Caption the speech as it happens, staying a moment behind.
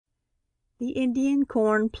The Indian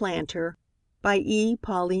Corn Planter by E.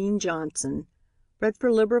 Pauline Johnson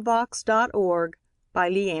LibriVox.org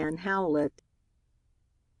Leanne Howlett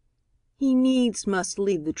He needs must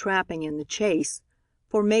leave the trapping and the chase,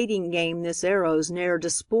 For mating game this arrow's ne'er to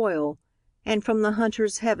spoil, And from the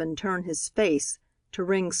hunter's heaven turn his face, To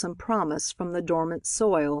wring some promise from the dormant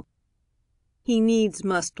soil. He needs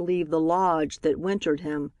must leave the lodge that wintered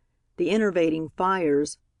him, The enervating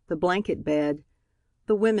fires, the blanket bed,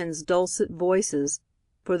 The women's dulcet voices,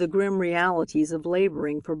 for the grim Realities of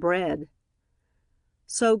laboring for bread.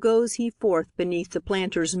 So goes he forth beneath the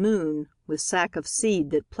planter's moon, With sack of seed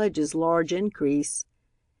that pledges large increase.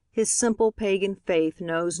 His simple pagan faith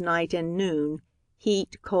knows night and noon,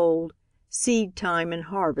 Heat, cold, seed time and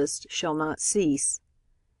harvest shall not cease.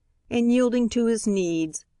 And yielding to his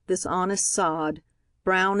needs, this honest sod,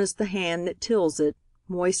 Brown as the hand that tills it,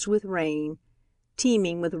 moist with rain,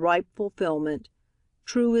 Teeming with ripe fulfilment,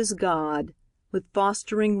 true as God, With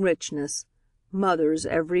fostering richness, mothers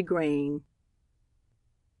every grain.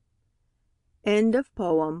 End of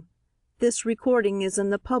poem. This recording is in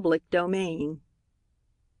the public domain.